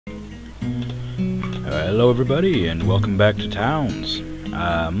Hello everybody, and welcome back to Towns.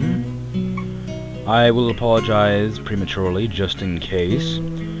 I will apologize prematurely, just in case.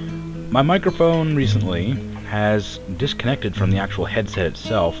 My microphone recently has disconnected from the actual headset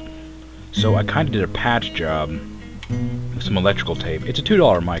itself, so I kind of did a patch job with some electrical tape. It's a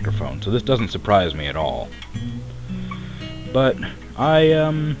 $2 microphone, so this doesn't surprise me at all. But I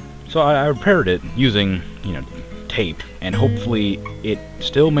repaired it using, tape, and hopefully it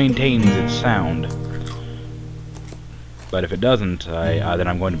still maintains its sound. But if it doesn't, then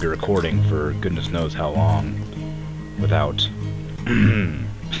I'm going to be recording for goodness knows how long without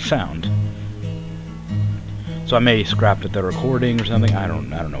sound. So I may scrap the recording or something. I don't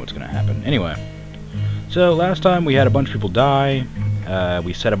know what's going to happen. Anyway, so last time we had a bunch of people die.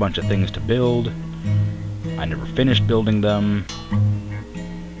 We set a bunch of things to build. I never finished building them.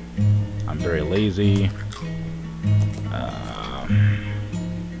 I'm very lazy.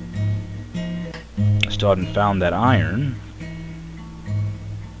 Still hadn't found that iron.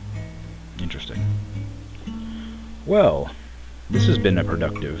 Interesting. Well, this has been a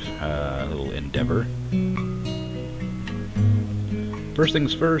productive little endeavor. First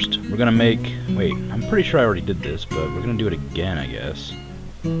things first, we're gonna make... Wait, I'm pretty sure I already did this, but we're gonna do it again, I guess.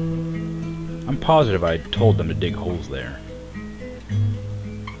 I'm positive I told them to dig holes there.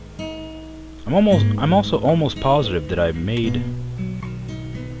 I'm also almost positive that I made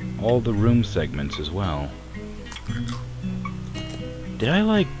all the room segments as well. Did I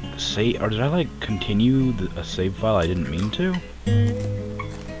like say, or did I like continue a save file I didn't mean to?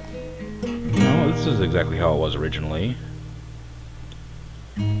 No, this is exactly how it was originally.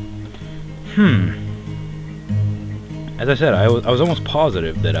 As I said, I was almost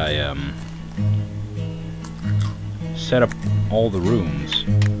positive that I set up all the rooms.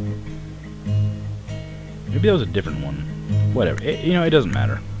 Maybe that was a different one. Whatever. It doesn't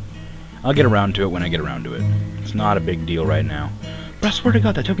matter. I'll get around to it when I get around to it. It's not a big deal right now. But I swear to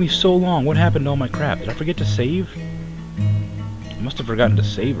God, that took me so long. What happened to all my crap? Did I forget to save? I must have forgotten to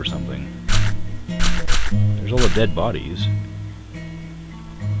save or something. There's all the dead bodies.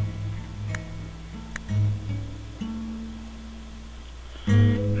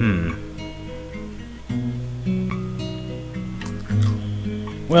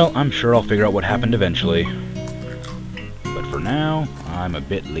 Well, I'm sure I'll figure out what happened eventually. But for now, I'm a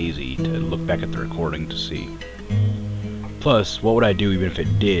bit lazy to look back at the recording to see. Plus, what would I do even if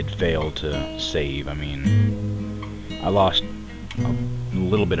it did fail to save? I mean, I lost a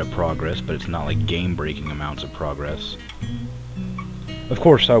little bit of progress, but it's not like game-breaking amounts of progress. Of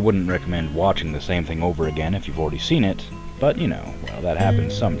course, I wouldn't recommend watching the same thing over again if you've already seen it, but, well, that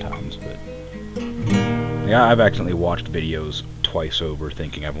happens sometimes, but... Yeah, I've accidentally watched videos twice over,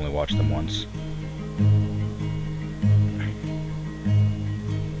 thinking I've only watched them once.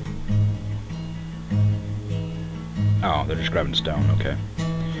 Oh, they're just grabbing stone, okay.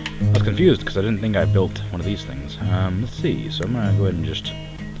 I was confused because I didn't think I built one of these things. Let's see, so I'm gonna go ahead and just,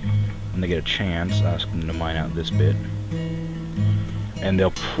 when they get a chance, ask them to mine out this bit. And they'll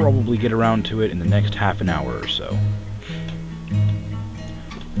probably get around to it in the next half an hour or so.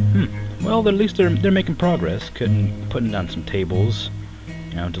 Well, at least they're making progress, putting down some tables,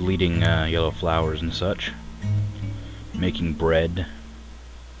 deleting yellow flowers and such, making bread.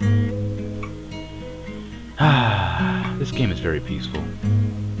 This game is very peaceful,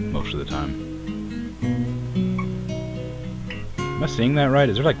 most of the time. Am I seeing that right?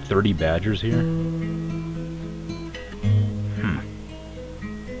 Is there like 30 badgers here?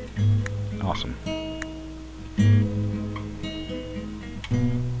 Awesome.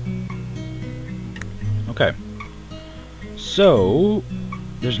 Okay. So,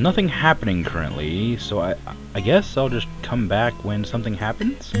 there's nothing happening currently, so I guess I'll just come back when something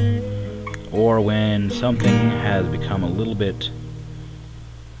happens? Or when something has become a little bit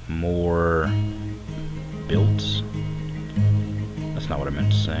more built? That's not what I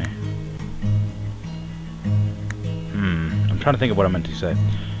meant to say. I'm trying to think of what I meant to say.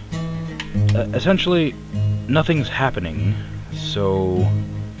 Essentially, nothing's happening, so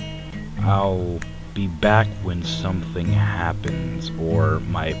I'll be back when something happens, or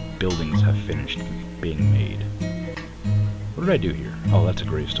my buildings have finished being made. What did I do here? Oh, that's a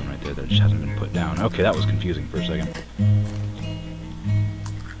gravestone right there that just hasn't been put down. Okay, that was confusing for a second.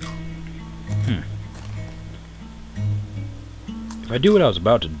 If I do what I was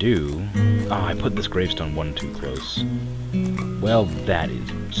about to do... Oh, I put this gravestone one too close. Well, that is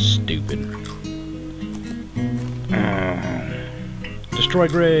stupid. Destroy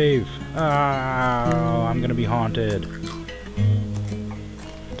grave! Oh, I'm gonna be haunted.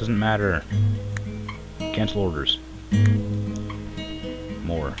 It doesn't matter. Cancel orders.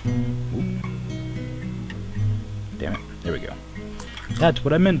 More. Oop. Damn it. There we go. That's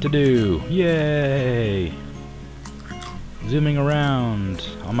what I meant to do! Yay! Zooming around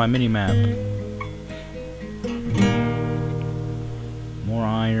on my mini-map. More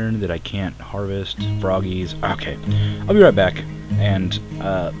iron that I can't harvest. Froggies. Okay. I'll be right back. And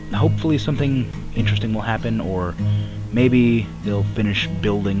hopefully something interesting will happen, or maybe they'll finish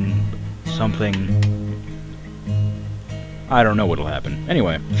building something. I don't know what'll happen.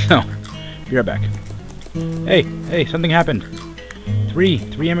 Anyway, so, be right back. Hey, something happened. Three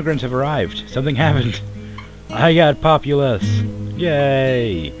immigrants have arrived. Something happened. I got populace.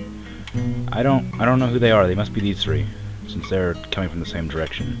 Yay! I don't know who they are. They must be these three, since they're coming from the same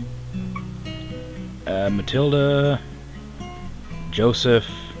direction. Matilda, Joseph,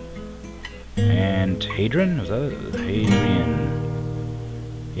 and Hadrian? Was that Hadrian?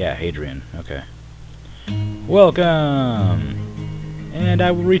 Yeah, Hadrian. Okay. Welcome! And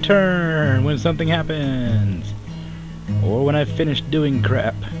I will return when something happens. Or when I've finished doing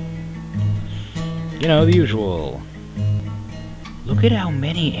crap. You know, the usual. Look at how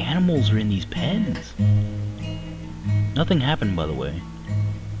many animals are in these pens. Nothing happened, by the way.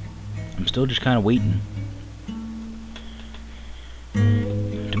 I'm still just kind of waiting.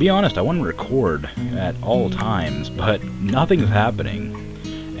 To be honest, I want to record at all times, but nothing's happening.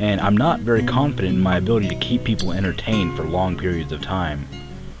 And I'm not very confident in my ability to keep people entertained for long periods of time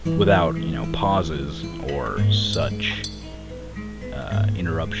without, you know, pauses or such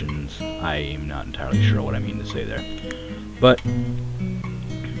interruptions. I am not entirely sure what I mean to say there. But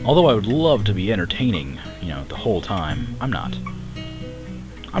although I would love to be entertaining, you know, the whole time, I'm not.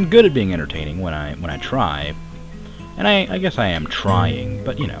 I'm good at being entertaining when I try, and I guess I am trying.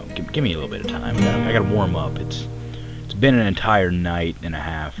 But you know, give me a little bit of time. I gotta warm up. It's been an entire night and a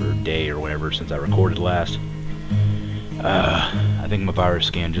half or day or whatever since I recorded last. I think my virus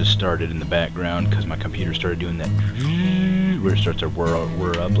scan just started in the background because my computer started doing that where it starts to whir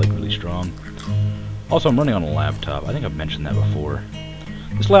up like really strong. Also, I'm running on a laptop. I think I've mentioned that before.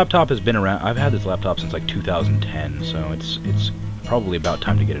 This laptop has been around. I've had this laptop since like 2010, so it's probably about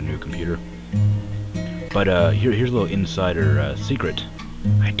time to get a new computer. But here's a little insider secret.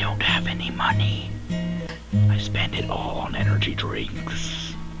 I don't have any money. I spend it all on energy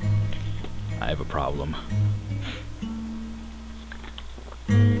drinks. I have a problem.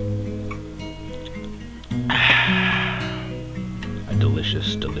 A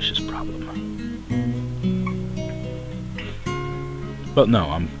delicious, delicious problem. But no,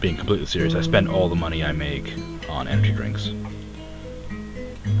 I'm being completely serious. I spend all the money I make on energy drinks.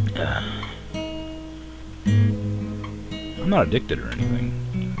 I'm not addicted or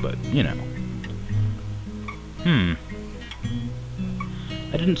anything, but, you know.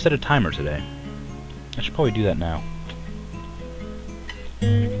 I didn't set a timer today. I should probably do that now.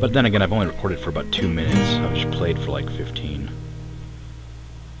 But then again, I've only recorded for about 2 minutes. I've just played for like 15.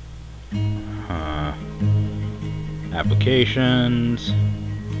 Applications,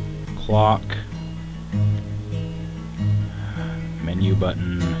 clock, menu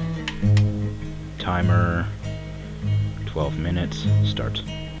button, timer, 12 minutes, start.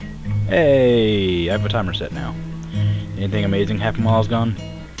 Hey, I have a timer set now. Anything amazing happen while I was gone?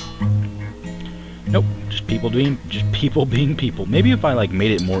 Nope, just people being people. Maybe if I like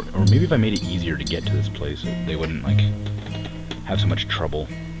made it more, or maybe if I made it easier to get to this place, they wouldn't like have so much trouble.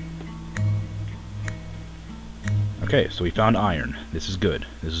 Okay, so we found iron. This is good.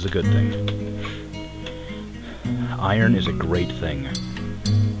 This is a good thing. Iron is a great thing.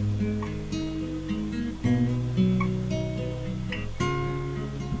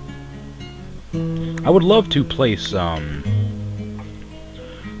 I would love to place a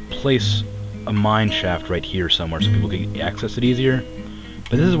mine shaft right here somewhere so people can access it easier.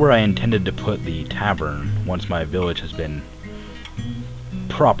 But this is where I intended to put the tavern once my village has been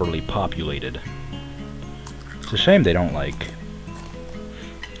properly populated. It's a shame they don't, like,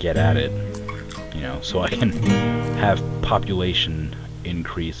 get at it, you know, so I can have population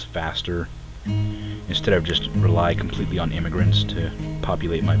increase faster instead of just rely completely on immigrants to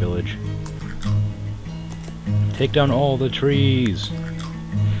populate my village. Take down all the trees.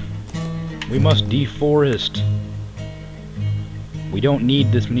 We must deforest. We don't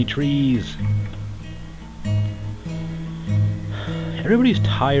need this many trees. Everybody's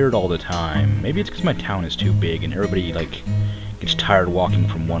tired all the time. Maybe it's because my town is too big and everybody, like, gets tired walking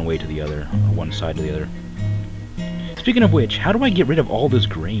from one way to the other, or one side to the other. Speaking of which, how do I get rid of all this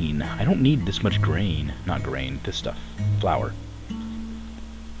grain? I don't need this much grain. Not grain, this stuff. Flour.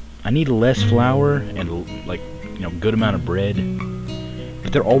 I need less flour and, like, you know, good amount of bread.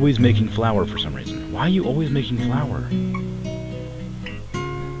 But they're always making flour for some reason. Why are you always making flour?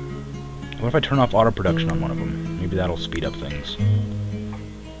 What if I turn off auto production on one of them? Maybe that'll speed up things.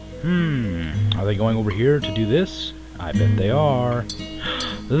 Are they going over here to do this? I bet they are.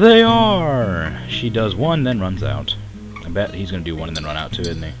 They are! She does one, then runs out. I bet he's gonna do one and then run out too,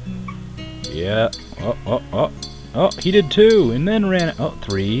 isn't he? Yeah. Oh, he did two, and then ran... Oh,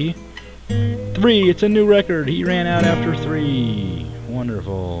 three. Three! It's a new record! He ran out after three.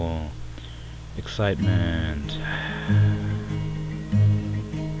 Wonderful. Excitement.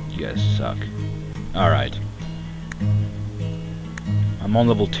 You guys suck. Alright. I'm on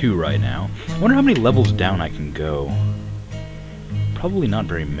level 2 right now. I wonder how many levels down I can go. Probably not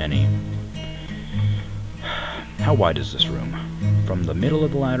very many. How wide is this room? From the middle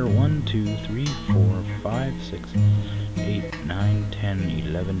of the ladder, 1, 2, 3, 4, 5, 6, 8, 9, 10,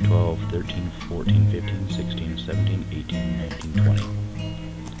 11, 12, 13, 14, 15, 16, 17, 18, 19, 20.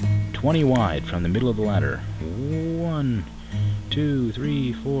 20 wide from the middle of the ladder. 1, 2,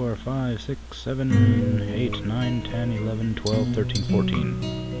 3, 4, 5, 6, 7, 8, 9, 10, 11, 12, 13, 14.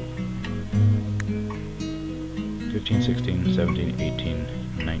 15, 16, 17, 18,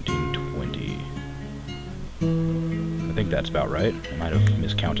 19, 20. I think that's about right. I might have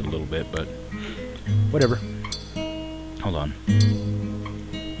miscounted a little bit, but whatever. Hold on.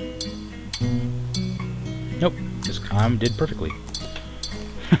 Nope, this did perfectly.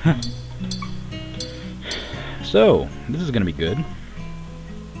 So, this is gonna be good.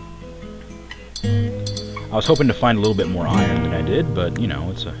 I was hoping to find a little bit more iron than I did, but you know,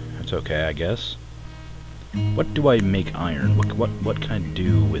 it's okay, I guess. What do I make iron? What can I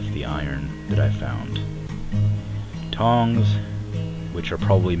do with the iron that I found? Tongs, which are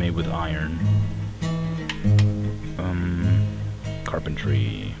probably made with iron.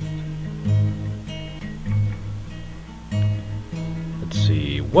 Carpentry. Let's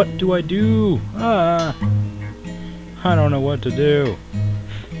see. What do I do? I don't know what to do.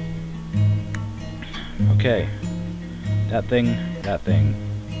 Okay. That thing.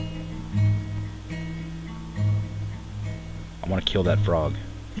 I want to kill that frog.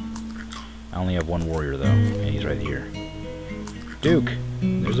 I only have one warrior though, and he's right here. Duke!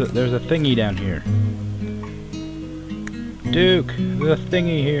 There's a thingy down here. Duke! There's a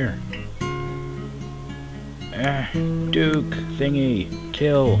thingy here. Duke! Thingy!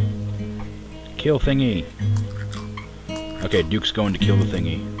 Kill! Kill thingy! Okay, Duke's going to kill the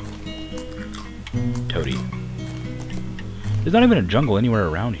thingy. Toady. There's not even a jungle anywhere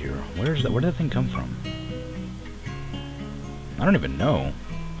around here. Where did that thing come from? I don't even know.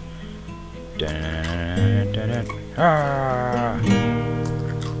 Ah!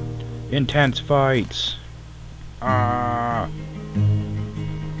 Intense fights. Ah!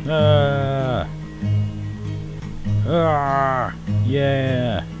 Ah! Ah!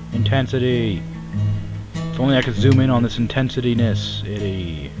 Yeah! Intensity. If only I could zoom in on this intensity-ness.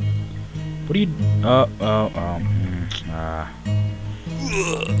 What do you...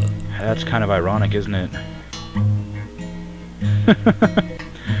 That's kind of ironic, isn't it?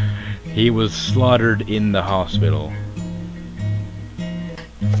 He was slaughtered in the hospital.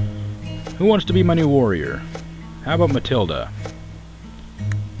 Who wants to be my new warrior? How about Matilda?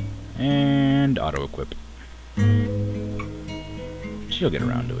 And auto-equip. She'll get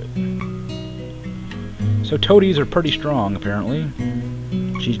around to it. So toadies are pretty strong, apparently.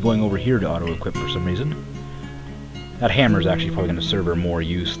 She's going over here to auto-equip for some reason. That hammer is actually probably going to serve her more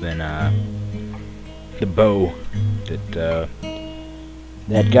use than the bow that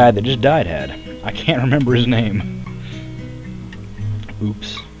that guy that just died had. I can't remember his name.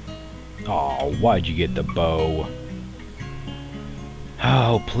 Oops. Oh, why'd you get the bow?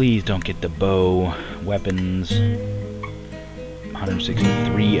 Oh, please don't get the bow. Weapons.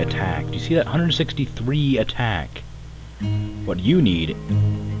 163 attack. Do you see that? 163 attack. What you need...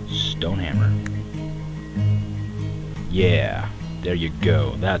 Stone hammer. Yeah. There you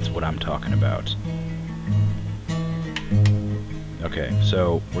go. That's what I'm talking about. Okay,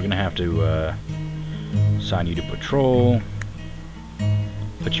 so we're gonna have to assign you to patrol.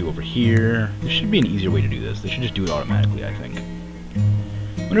 Put you over here. There should be an easier way to do this. They should just do it automatically, I think.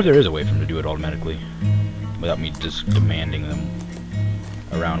 I wonder if there is a way for them to do it automatically without me just demanding them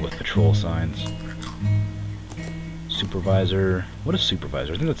around with patrol signs. Supervisor. What is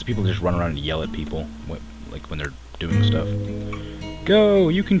supervisor? I think that's the people that just run around and yell at people, like when they're doing stuff. Go!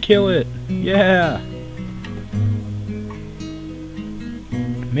 You can kill it! Yeah!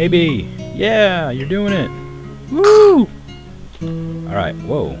 Maybe! Yeah! You're doing it! Woo! Alright,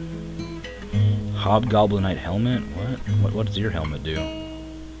 whoa. Hobgoblinite helmet? What does your helmet do?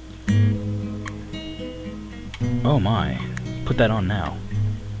 Oh my. Put that on now.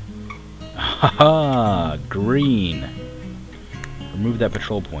 Haha! Green! Remove that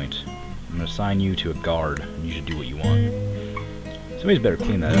patrol point. I'm gonna assign you to a guard, and you should do what you want. Somebody's better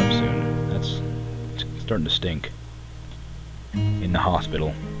clean that up soon. That's starting to stink. In the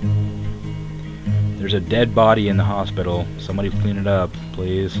hospital. There's a dead body in the hospital. Somebody clean it up,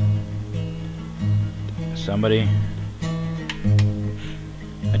 please. Somebody.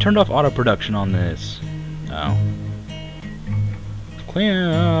 I turned off auto production on this. Oh. Clean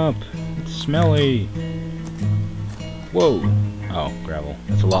it up. It's smelly. Whoa. Oh, gravel.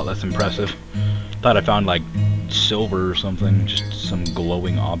 That's a lot less impressive. Thought I found like silver or something. Just some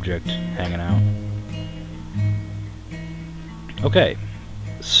glowing object hanging out. Okay.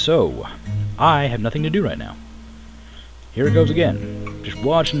 So, I have nothing to do right now. Here it goes again. Just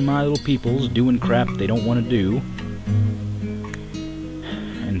watching my little peoples doing crap they don't want to do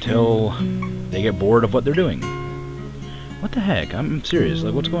until they get bored of what they're doing. What the heck? I'm serious.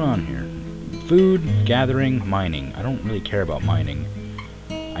 Like, what's going on here? Food, gathering, mining. I don't really care about mining.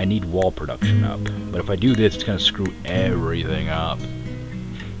 I need wall production up. But if I do this, it's going to screw everything up.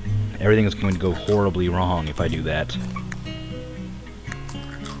 Everything is going to go horribly wrong if I do that.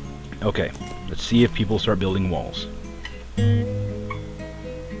 Okay, let's see if people start building walls.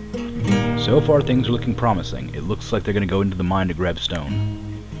 So far, things are looking promising. It looks like they're going to go into the mine to grab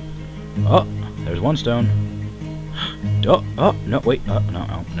stone. Oh, there's one stone. Oh, no, wait. No,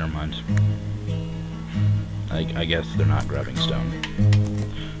 never mind. I guess they're not grabbing stone.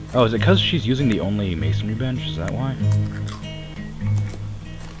 Oh, is it because she's using the only masonry bench? Is that why?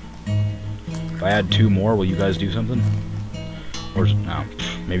 If I add 2 more, will you guys do something? Or no,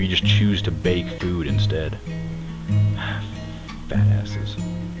 maybe you just choose to bake food instead. Fat asses.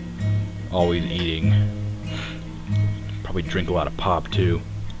 Always eating. Probably drink a lot of pop too.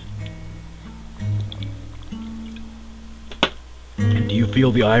 And do you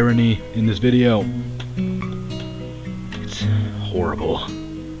feel the irony in this video? It's horrible.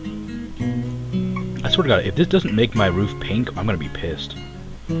 I swear to God, if this doesn't make my roof pink, I'm gonna be pissed.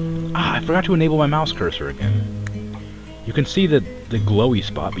 Ah, I forgot to enable my mouse cursor again. You can see the glowy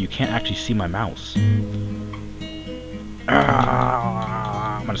spot, but you can't actually see my mouse.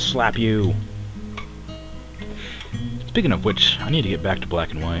 Ah, I'm gonna slap you. Speaking of which, I need to get back to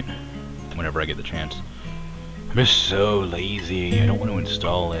black and white whenever I get the chance. I'm just so lazy. I don't want to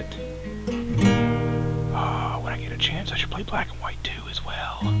install it. When I get a chance, I should play black and white 2 as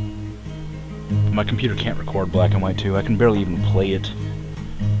well. My computer can't record black and white 2. I can barely even play it.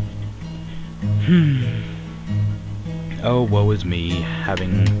 Oh, woe is me,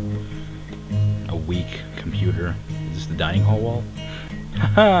 having a weak computer. Is this the dining hall wall?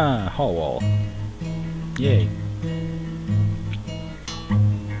 Haha, hall wall. Yay.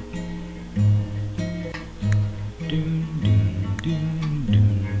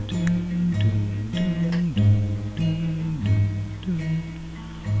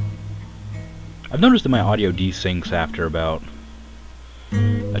 I've noticed that my audio desyncs after about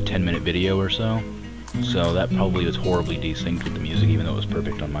a 10-minute video or so. So that probably was horribly desynced with the music, even though it was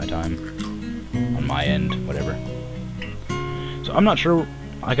perfect on my time. On my end, whatever. So I'm not sure,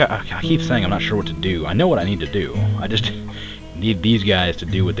 I keep saying I'm not sure what to do. I know what I need to do. I just need these guys to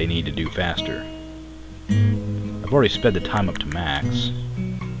do what they need to do faster. I've already sped the time up to max.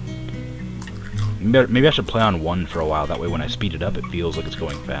 Maybe I should play on 1 for a while, that way when I speed it up it feels like it's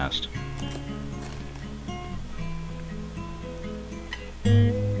going fast.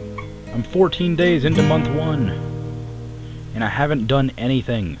 I'm 14 days into month 1, and I haven't done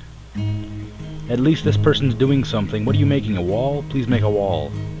anything. At least this person's doing something. What are you making, a wall? Please make a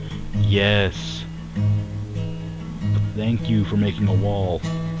wall. Yes. Thank you for making a wall.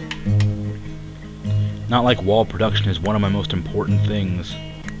 Not like wall production is one of my most important things.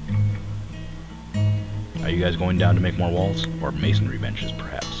 Are you guys going down to make more walls? Or masonry benches,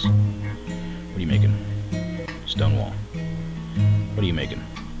 perhaps? What are you making? Stone wall. What are you making?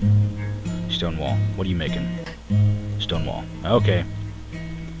 Stone wall. What are you making? Stone wall. Okay.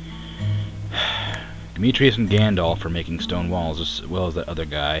 Demetrius and Gandalf are making stone walls, as well as that other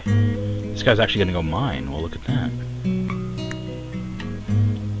guy. This guy's actually gonna go mine. Well, look at that.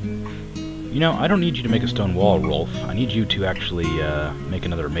 You know, I don't need you to make a stone wall, Rolf. I need you to actually make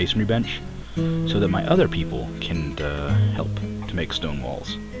another masonry bench, so that my other people can help to make stone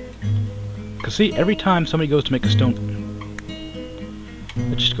walls. Because see, every time somebody goes to make a stone...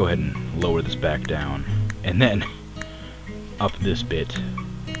 Let's just go ahead and lower this back down, and then up this bit,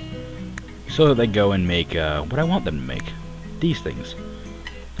 so that they go and make what I want them to make. These things.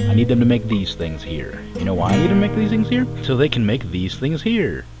 I need them to make these things here. You know why I need them to make these things here? So they can make these things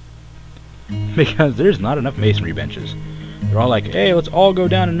here. Because there's not enough masonry benches. They're all like, hey, let's all go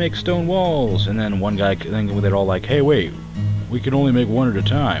down and make stone walls. And then one guy, then they're all like, hey, wait, we can only make one at a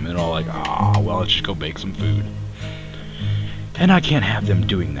time. And they're all like, ah, well, let's just go bake some food. And I can't have them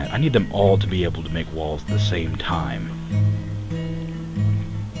doing that. I need them all to be able to make walls at the same time.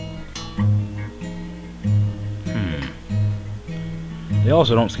 They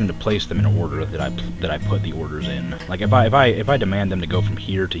also don't seem to place them in order that I put the orders in. Like if I demand them to go from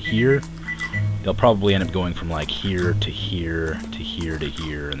here to here, they'll probably end up going from like here to here to here to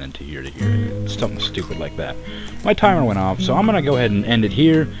here and then to here to here. Something stupid like that. My timer went off, so I'm gonna go ahead and end it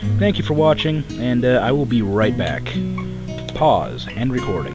here. Thank you for watching, and I will be right back. Pause and recording.